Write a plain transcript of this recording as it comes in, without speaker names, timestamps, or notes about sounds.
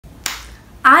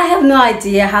I have no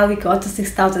idea how we got to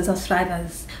 6,000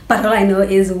 subscribers, but all I know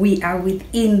is we are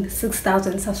within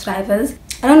 6,000 subscribers.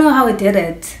 I don't know how we did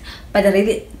it, but I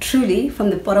really, truly,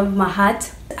 from the bottom of my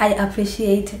heart, I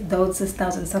appreciate those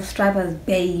 6,000 subscribers,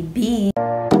 baby.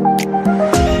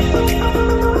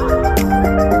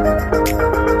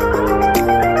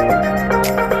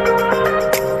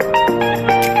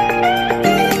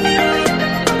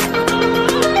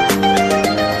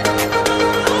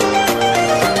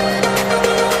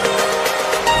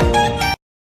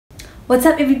 What's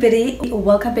up everybody,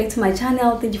 welcome back to my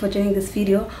channel. Thank you for joining this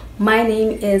video. My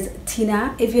name is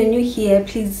Tina. If you're new here,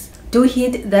 please do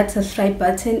hit that subscribe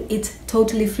button. It's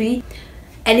totally free.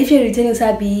 And if you're returning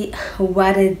subby,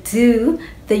 what I do,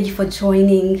 thank you for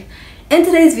joining. In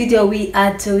today's video we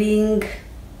are doing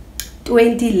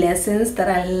 20 lessons that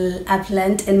I've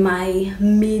learned in my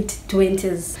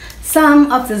mid-20s.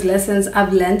 Some of these lessons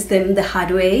I've learned them the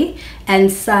hard way, and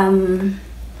some,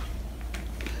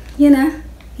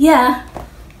 yeah,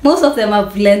 most of them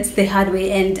I've learned the hard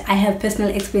way, and I have personal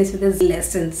experience with these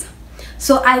lessons.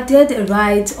 So I did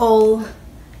write all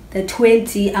the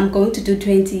 20. I'm going to do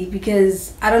 20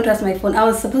 because I don't trust my phone. I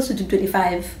was supposed to do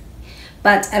 25,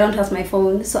 but I don't trust my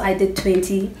phone, so I did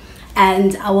 20,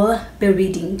 and I will be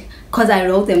reading because I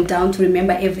wrote them down to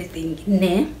remember everything.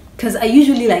 Because I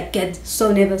usually get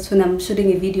so nervous when I'm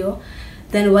shooting a video.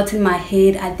 Then what's in my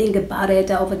head, I think about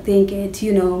it, I overthink it,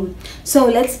 So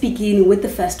let's begin with the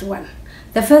first one.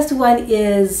 The first one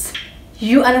is,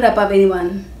 you are not above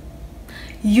anyone.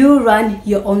 You run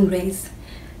your own race.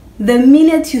 The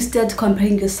minute you start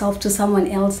comparing yourself to someone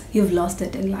else, you've lost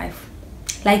it in life.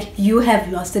 You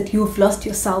have lost it, you've lost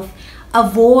yourself.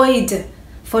 Avoid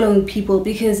following people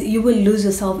because you will lose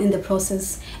yourself in the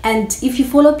process. And if you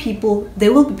follow people, they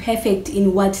will be perfect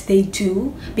in what they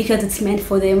do because it's meant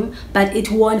for them, but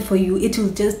it won't for you. It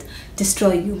will just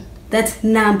destroy you. That's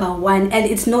number one, and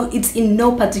it's in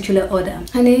no particular order.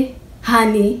 Honey,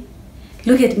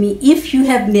 look at me. If you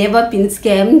have never been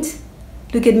scammed,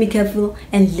 look at me careful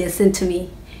and listen to me.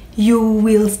 You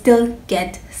will still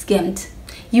get scammed.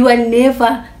 You are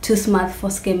never too smart for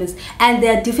scammers, and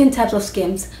there are different types of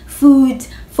scams: food,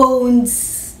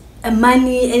 phones,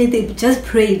 money, anything. Just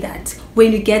pray that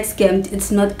when you get scammed, it's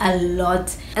not a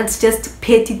lot. It's just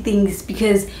petty things,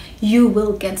 because you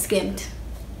will get scammed.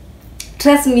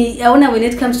 Trust me, when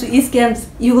it comes to e-scams,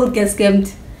 you will get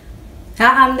scammed.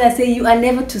 I'm gonna say you are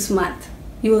never too smart.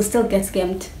 You will still get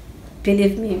scammed.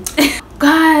 Believe me.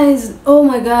 Guys, oh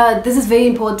my god, this is very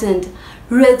important.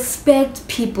 Respect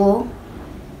people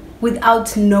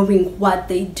without knowing what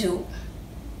they do.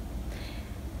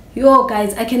 Yo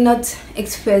guys, I cannot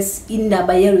express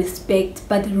indaba respect,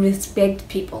 but respect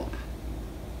people.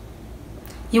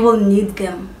 You will need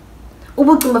them.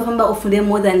 More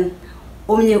than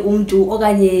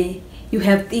you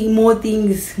have more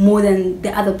things more than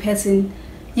the other person.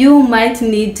 You might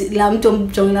need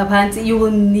you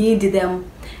will need them.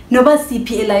 Nobody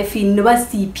CP life in nobody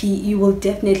CP, you will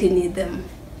definitely need them.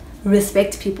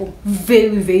 Respect people.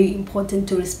 Very, very important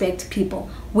to respect people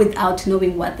without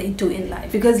knowing what they do in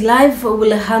life, because life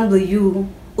will humble you.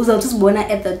 Just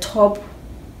at the top,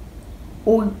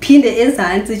 or pin the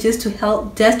hands just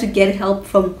to get help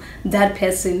from that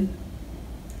person.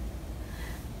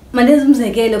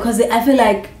 Because I feel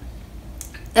like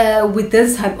with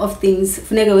this type of things,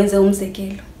 let's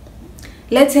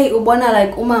say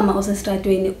umama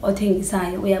osestratweni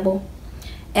othengisayo uyabo,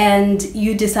 and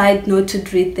you decide not to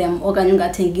treat them, okanye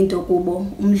ungathengi into kubo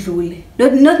umdlule.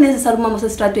 Not necessarily umama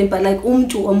osestratweni, but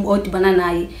umntu odibana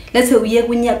naye. Let's say uye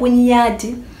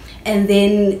kunyadi, and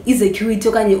then i-security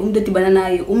okanye umntu odibana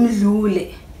naye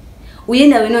umdlule. Uye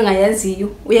endaweni ongayaziyo,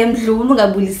 uyamdlula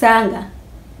ungabulisanga.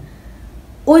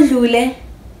 Udlule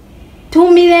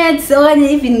 2 minutes okanye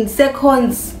even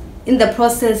seconds in the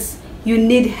process, you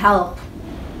need help.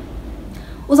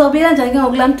 Uzawubika njani ke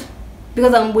ngokulamntu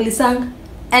because angibulisanga?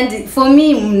 And for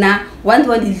me, once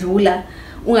wadidlula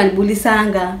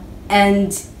unganibulisanga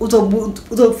and uzofuna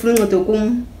uncedo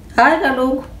kum, hayi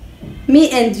kaloku,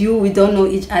 me and you, we don't know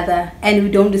each other and we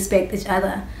don't respect each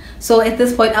other. So at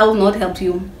this point, I will not help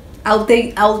you. I'll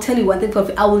tell you one thing for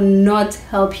free, I will not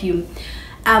help you.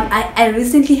 I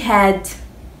recently had,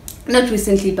 not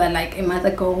recently, but a month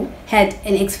ago, had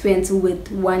an experience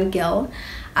with one girl.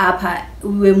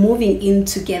 We were moving in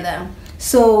together.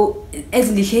 So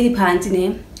as she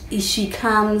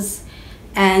comes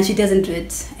and she doesn't do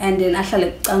it, and then I was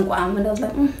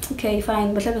like, okay,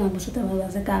 fine, but and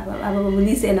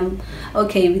I'm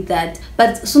okay with that.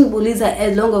 But soon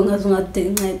as long as not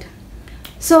doing it.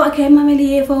 So okay,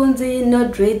 my phones in,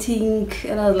 not rating,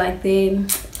 and I was like,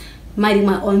 minding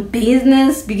my own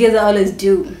business, because I always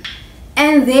do.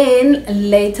 And then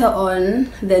later on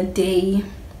the day,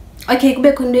 okay,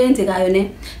 kube khona into eyenzekayo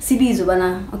ne sibizwe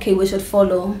bana, okay, we should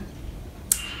follow.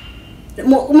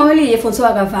 Umameli yefoni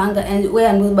sowakavanga and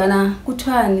uyandibuza bana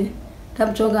kuthwani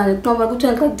ngamjongana kunoba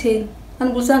kuthwani xa kutheni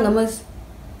andikulisanga mas.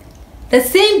 The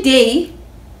same day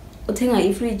uthenga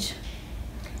i-fridge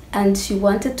and she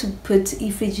wanted to put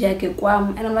i-fridge yakhe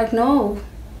kwam, and I'm like, no,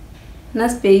 na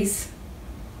space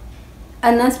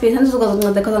andizokwazi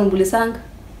ukunceda because andikulisanga.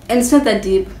 And it's not that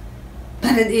deep,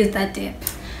 but it is that deep.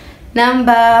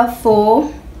 Number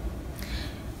 4,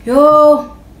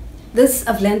 this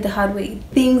I've learned the hard way.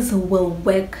 Things will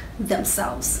work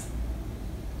themselves.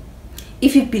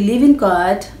 If you believe in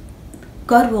God,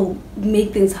 God will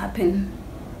make things happen.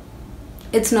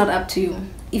 It's not up to you.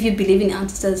 If you believe in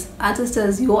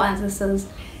ancestors, your ancestors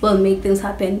will make things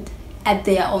happen at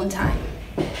their own time.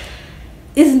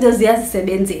 Izinto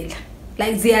ziyazisebenzela,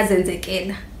 like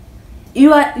ziyazenzekela.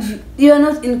 You are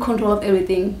not in control of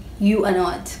everything. You are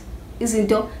not.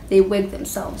 Izinto, they work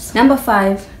themselves. Number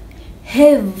 5,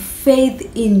 have faith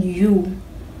in you.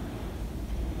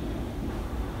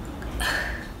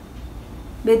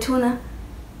 Betuna,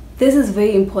 this is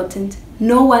very important.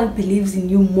 No one believes in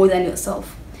you more than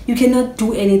yourself. You cannot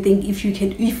do anything if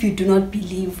you do not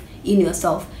believe in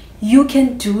yourself. You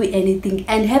can do anything,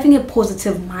 and having a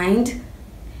positive mind,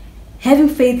 having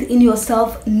faith in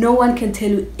yourself, no one can tell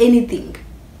you anything.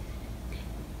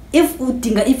 If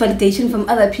udinga validation from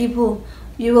other people,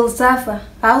 you will suffer.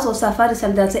 I also suffered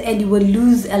sometimes, and you will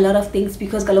lose a lot of things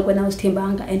because when I was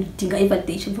tembanga and udinga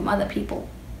validation from other people.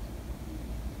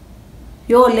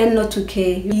 You learn not to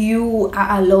care. You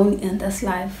are alone in this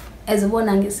life. As one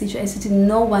angle situation,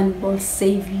 no one will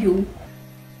save you.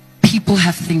 People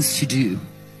have things to do.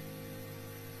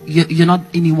 You're not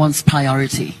anyone's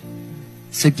priority.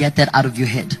 So get that out of your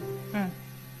head.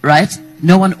 Right?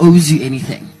 No one owes you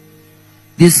anything.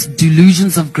 This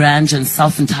delusions of grandeur and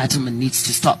self-entitlement needs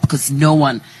to stop, because no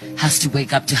one has to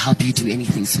wake up to help you do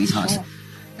anything, sweetheart.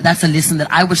 That's a lesson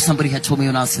that I wish somebody had told me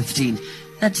when I was 15.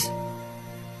 That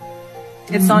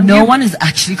it's on no one is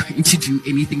actually going to do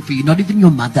anything for you. Not even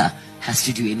your mother has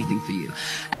to do anything for you.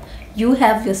 You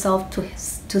have yourself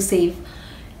to save.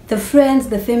 The friends,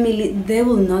 the family, they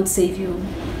will not save you.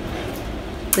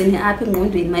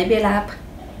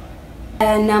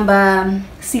 Number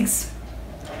 6,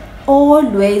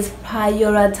 always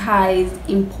prioritize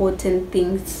important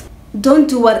things. Don't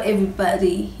do what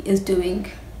everybody is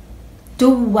doing. Do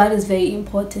what is very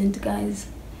important, guys.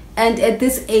 And at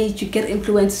this age, you get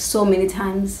influenced so many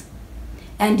times,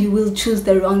 and you will choose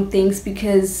the wrong things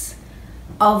because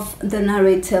of the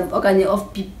narrative,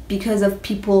 because of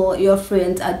people, your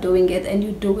friends are doing it and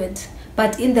you do it.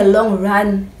 But in the long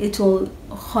run, it will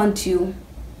haunt you.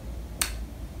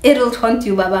 It will haunt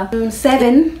you, Baba.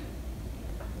 7,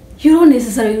 you don't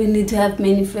necessarily need to have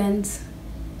many friends.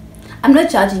 I'm not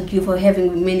judging you for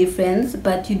having many friends,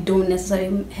 but you don't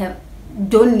necessarily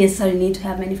need to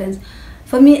have many friends.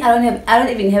 For me, I don't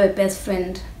even have a best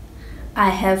friend. I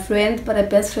have friends, but a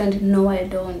best friend, no, I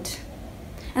don't.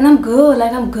 And I'm good,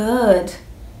 like I'm good.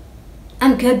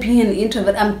 I'm good being an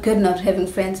introvert. I'm good not having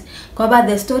friends. Go about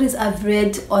the stories I've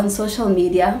read on social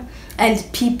media, and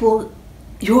people,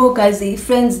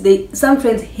 some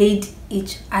friends hate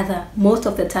each other. Most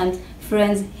of the time,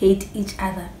 friends hate each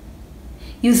other.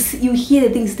 You hear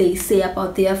the things they say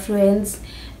about their friends,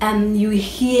 and you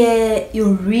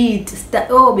read that,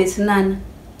 oh, it's none.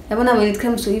 When it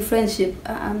comes to friendship,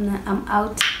 I'm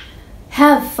out.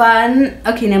 Have fun.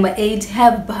 Okay, number 8,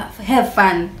 have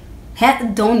fun.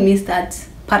 Don't miss that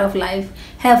part of life.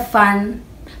 Have fun,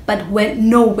 but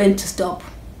know when to stop.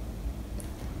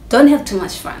 Don't have too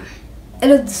much fun.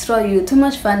 It'll destroy you. Too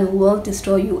much fun will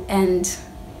destroy you, and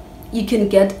you can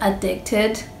get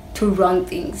addicted to wrong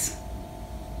things.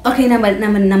 Okay, number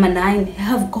 9,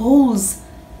 have goals,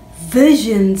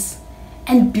 visions,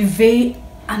 and be very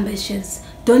ambitious.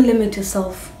 Don't limit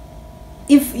yourself.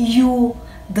 If you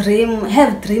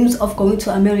have dreams of going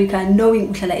to America,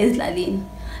 knowing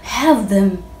have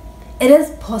them. It is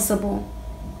possible.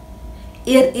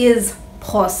 It is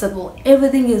possible.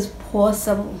 Everything is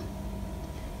possible.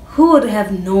 Who would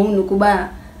have known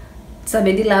Ukuba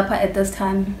Sabendi Lapa at this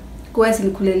time?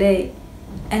 And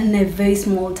in a very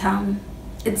small town.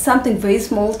 It's something very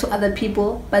small to other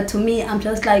people, but to me, I'm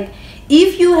just like,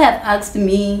 if you have asked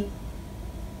me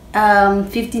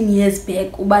 15 years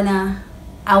back, Ubana,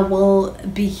 I will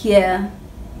be here,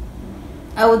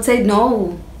 I would say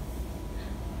no.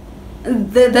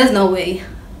 There's no way.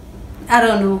 I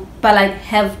don't know, but like,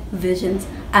 have visions,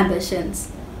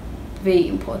 ambitions, very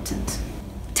important.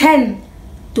 10,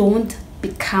 don't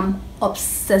become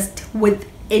obsessed with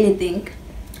anything.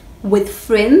 with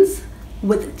friends,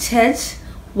 with church,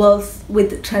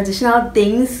 with traditional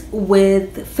things,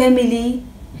 with family,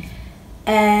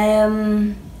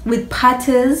 with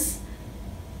parties.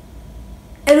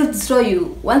 It will destroy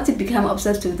you. Once you become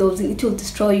obsessed with those things, it will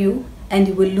destroy you and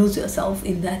you will lose yourself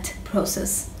in that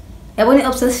process. And when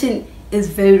obsession is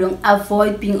very wrong,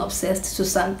 avoid being obsessed to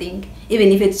something, even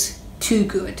if it's too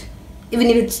good. Even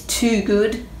if it's too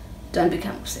good, don't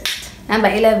become obsessed. Number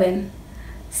 11,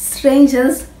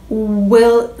 strangers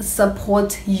will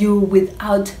support you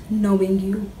without knowing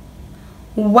you.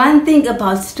 One thing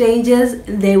about strangers,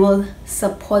 they will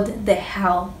support the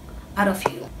hell out of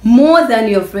you more than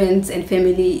your friends and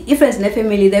family. If friends and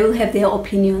family, they will have their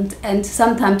opinions, and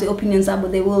sometimes the opinions are,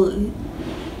 but they will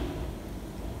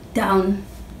down.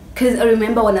 Because I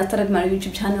remember when I started my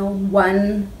YouTube channel,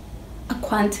 one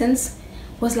acquaintance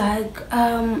was like,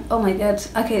 oh my god,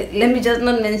 okay, let me just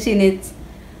not mention it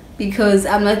because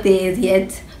I'm not there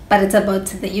yet, but it's about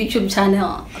the YouTube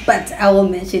channel, but I will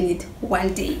mention it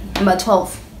one day. Number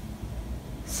 12,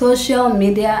 social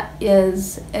media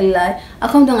is a lie. I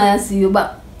come to ask you,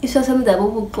 but it's social media.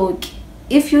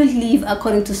 If you live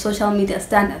according to social media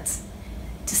standards,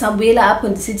 to Sabuela up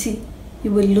in the city,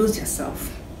 you will lose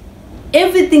yourself.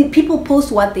 Everything, people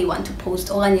post what they want to post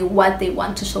or what they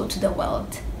want to show to the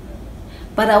world.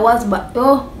 But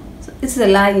it's a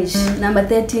lie. Number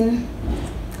 13,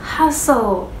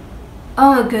 hustle.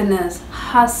 Oh my goodness,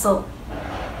 hustle.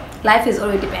 Life is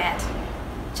already bad.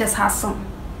 Just hustle,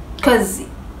 because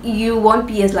you won't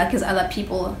be as lucky as other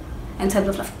people in terms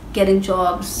of like getting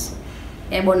jobs.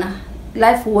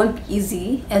 Life won't be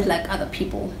easy as like other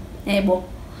people.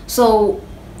 So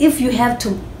if you have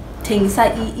to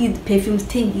eat perfumes,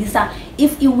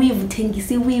 if you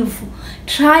weave,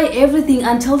 try everything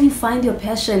until you find your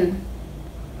passion.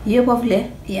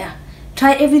 Yeah,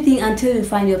 try everything until you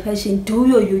find your passion. Do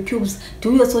your YouTubes,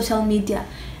 do your social media,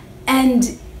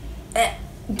 and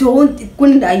don't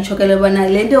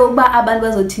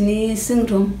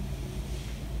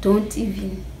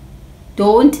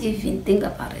even think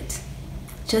about it.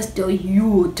 Just do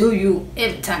you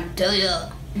every time. Do you.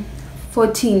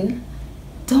 14,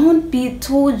 don't be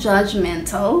too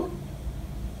judgmental.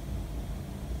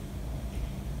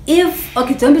 Don't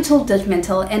be too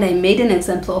judgmental, and I made an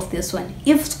example of this one.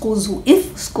 If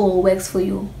school works for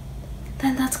you,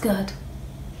 then that's good.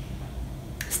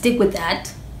 Stick with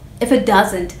that. If it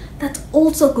doesn't, that's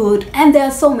also good. And there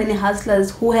are so many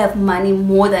hustlers who have money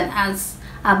more than us.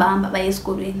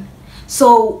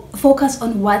 So focus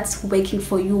on what's working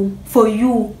for you.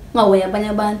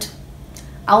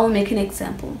 I will make an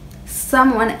example.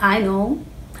 Someone I know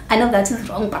that is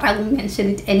wrong, but I will mention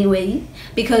it anyway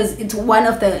because it's one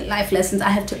of the life lessons I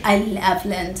have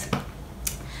learned.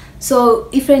 So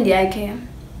if friend yake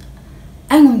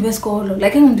I'm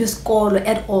going to school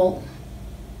at all.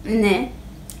 I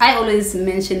always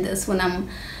mention this when I'm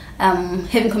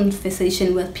having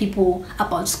conversation with people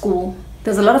about school.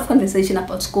 There's a lot of conversation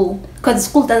about school because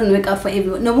school doesn't work out for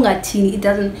everyone. No, it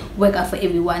doesn't work out for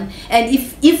everyone. And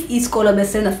if it's school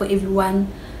is for everyone,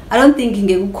 I don't think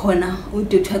in corner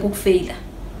to try to fail.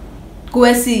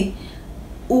 Go see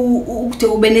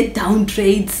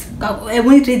downgrades.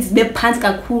 When trades be pants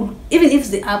are cool. Even if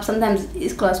they up, sometimes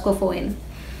it's class score for win.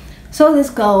 So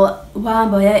this girl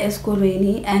is school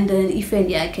and then if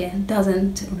yake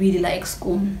doesn't really like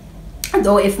school.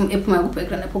 Though if my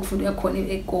background I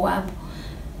go up.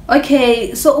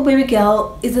 Okay, so baby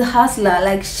girl is a hustler,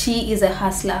 like she is a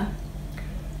hustler.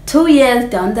 2 years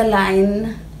down the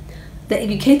line, the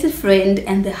educated friend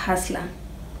and the hustler.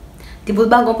 The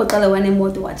bulbango potala one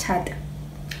more to watch had.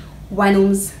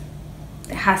 One's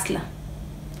the hustler.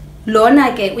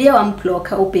 Lona ke we are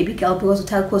blocker or baby girl because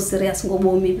we serious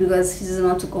me because she doesn't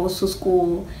want to go to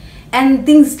school. And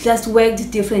things just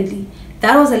worked differently.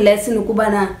 That was a lesson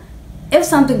ukubana. If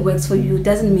something works for you,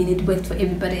 doesn't mean it works for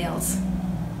everybody else.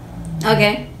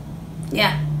 Okay?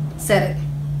 Yeah, said it.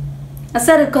 I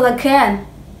said it because I can.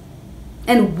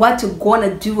 And what you're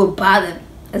gonna do about it,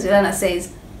 as Rihanna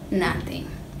says, nothing.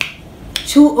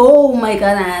 Oh my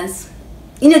goodness.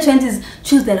 In your 20s,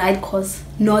 choose the right course,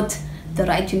 not the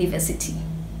right university.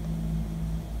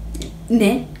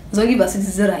 Ne? University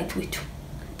is the right way to.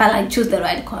 But like, choose the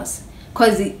right course.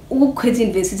 Because quit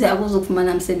university, I was for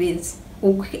my savings.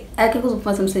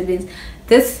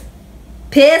 This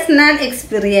personal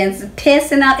experience,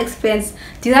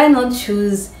 did I not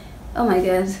choose? Oh my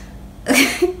god.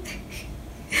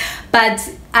 But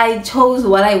I chose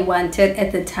what I wanted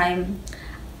at the time,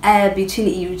 between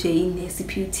EUJ and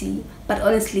CPUT. But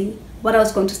honestly, what I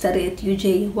was going to study at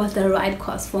UJ was the right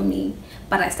course for me,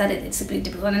 but I studied at CPUT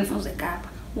because I was a gap.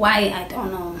 Why, I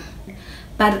don't know.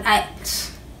 But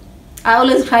I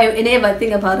always cry whenever I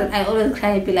think about it. I always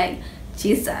cry and be like,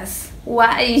 Jesus,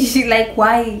 why? Like,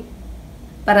 why?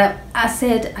 But I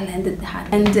said I landed the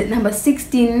hard. And number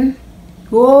 16,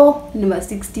 number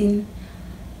 16,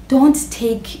 don't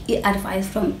take advice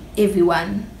from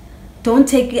everyone. Don't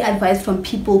take advice from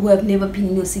people who have never been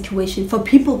in your situation, for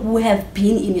people who have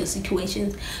been in your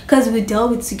situations, because we deal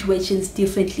with situations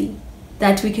differently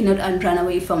that we cannot run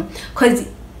away from. Because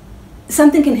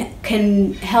something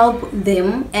can help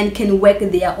them and can work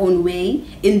their own way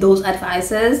in those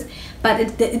advices, but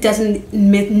it doesn't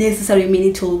necessarily mean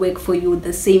it will work for you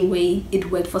the same way it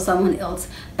worked for someone else.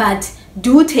 But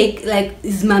do take, like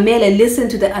Zmamela, listen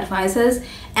to the advices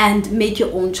and make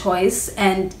your own choice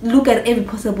and look at every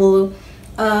possible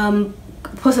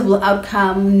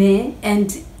outcome,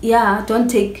 and yeah, don't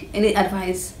take any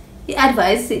advice.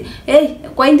 Advice, hey,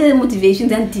 quite the motivation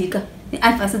than take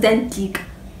advice than take.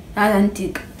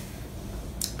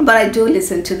 But I do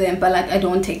listen to them, but like I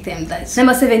don't take them. That's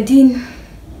number 17.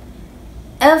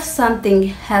 If something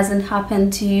hasn't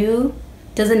happened to you,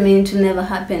 doesn't mean it will never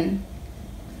happen.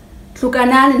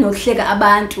 Hlukanani nokuhleka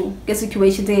abantu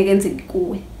ngesituation engekenzeki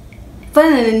kuwe.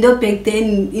 Fana nento back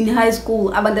then in high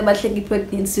school, abantu abahleka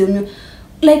pregnancy.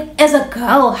 Like, as a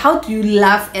girl, how do you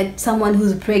laugh at someone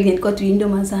who's pregnant got to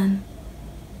indomazana?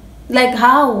 Like,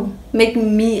 how? Make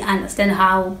me understand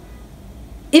how.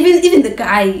 Even the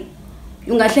guy,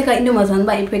 ungahleka intomazana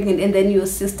ba pregnant, and then your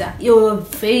sister,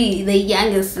 the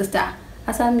youngest sister,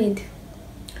 asamid.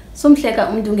 Somhleka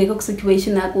umuntu ngekho ku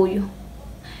situation akuyo.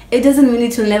 It doesn't mean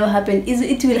it will never happen.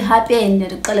 It will happen.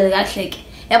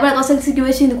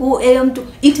 Situation, it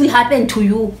will happen to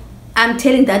you. I'm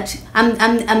telling that. I'm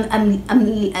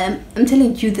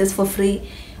telling you this for free.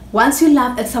 Once you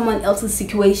laugh at someone else's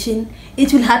situation,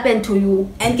 it will happen to you.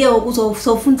 And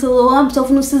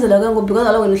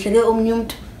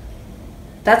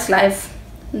that's life.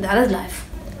 That is life.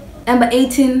 Number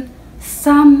 18.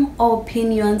 Some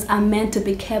opinions are meant to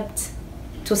be kept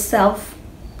to self.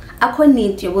 I can't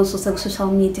need your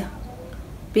social media,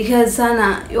 because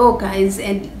yo guys,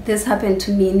 and this happened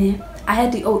to me. I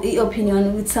had the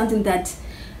opinion with something that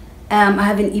I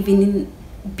haven't even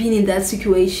been in that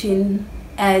situation,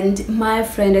 and my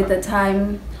friend at the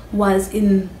time was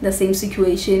in the same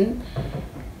situation.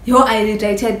 I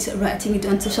regretted writing it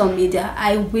on social media.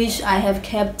 I wish I have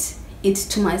kept it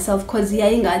to myself, because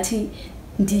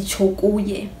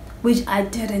which I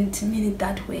didn't mean it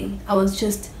that way. I was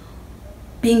just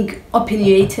being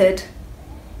opinionated,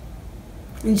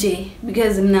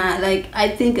 because like I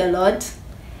think a lot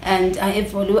and I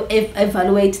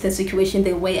evaluate the situation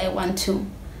the way I want to.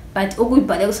 But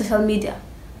social media,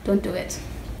 don't do it.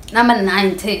 Number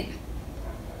 19.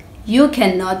 You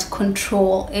cannot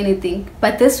control anything.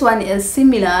 But this one is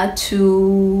similar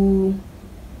to,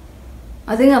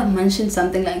 I think I've mentioned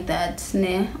something like that.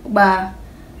 But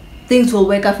things will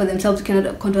work out for themselves. You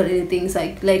cannot control anything. It's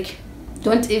like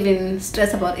don't even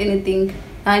stress about anything.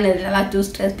 I like to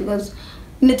stress, because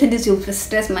in the 20s you'll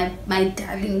stress, my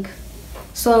darling.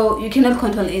 So you cannot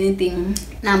control anything.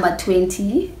 Number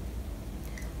 20.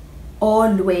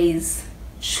 Always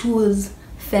choose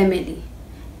family.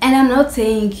 And I'm not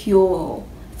saying your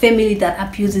family that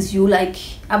abuses you, like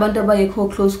abantu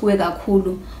abayekho close kuwe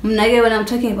kakhulu. When I'm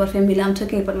talking about family, I'm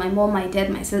talking about my mom, my dad,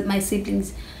 my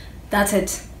siblings. That's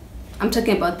it. I'm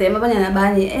talking about them.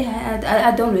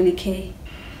 I don't really care.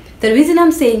 The reason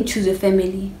I'm saying choose your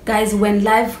family, guys, when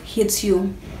life hits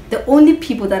you, the only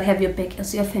people that have your back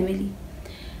is your family.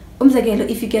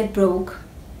 If you get broke,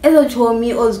 as told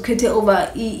me, always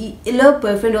over a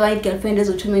boyfriend or a girlfriend, as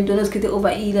told me, don't over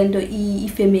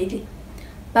family.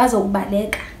 That's all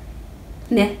balek.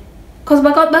 Ne? Because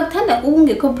back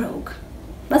then, broke.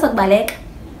 That's all balek,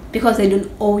 because they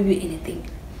don't owe you anything.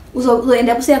 So end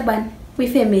up saying, we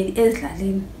family is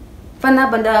lalin. Fana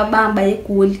banda bamba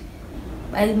cool.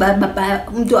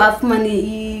 To have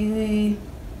money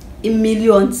in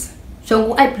millions.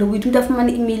 So I play with have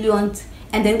money in millions,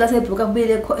 and then that's a broke up and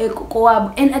a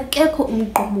keko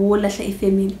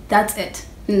family. That's it.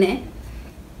 Ne?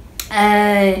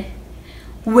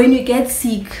 When you get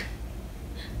sick,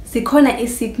 the corner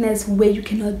is sickness where you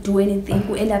cannot do anything.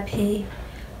 You end up pay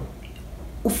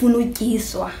ufunu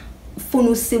kiswa,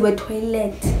 ufunu siwe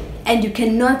toilet, and you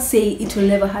cannot say it will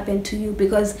never happen to you,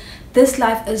 because this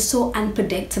life is so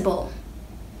unpredictable.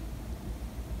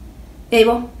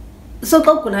 Ebo, so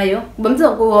kunayo,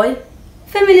 bamzo kuhoy,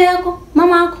 family yako,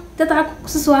 mama yako, tata yako,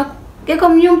 sisi wako, keko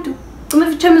mnyumtu,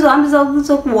 kumefichemizo ambizo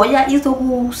so kuhoya izo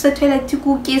kusetwele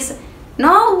kukisa.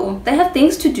 No, they have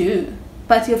things to do,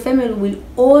 but your family will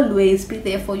always be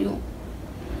there for you.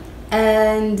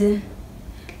 And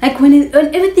like when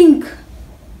everything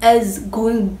as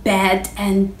going bad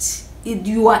and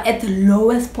you are at the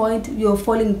lowest point, you're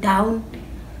falling down,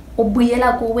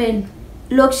 ubuyela kowen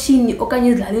lokshini okanye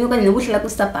ezidlaleni okanye nokuhlala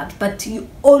ku-Starbucks, but you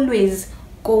always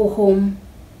go home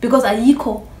because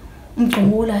ayikho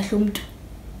umgcomo olahle umuntu.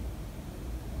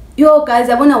 Yo guys,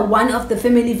 I wanna one of the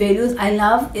family values I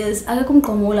love is akekho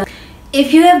umgcomo olahle.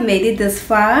 If you have made it this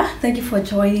far, thank you for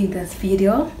joining this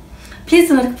video. Please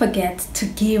do not forget to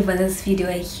give this video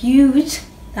a huge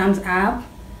thumbs up.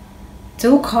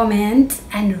 Do comment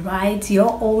and write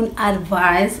your own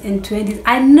advice in 20s.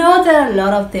 I know there are a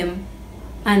lot of them.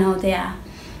 I know there are.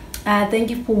 Thank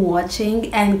you for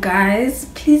watching, and guys,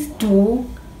 please do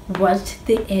watch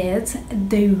the ads.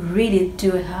 They really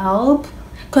do help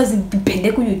because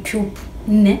YouTube.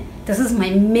 This is my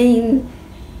main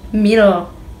meal.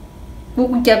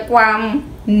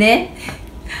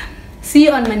 See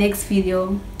you on my next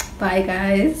video. Bye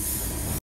guys.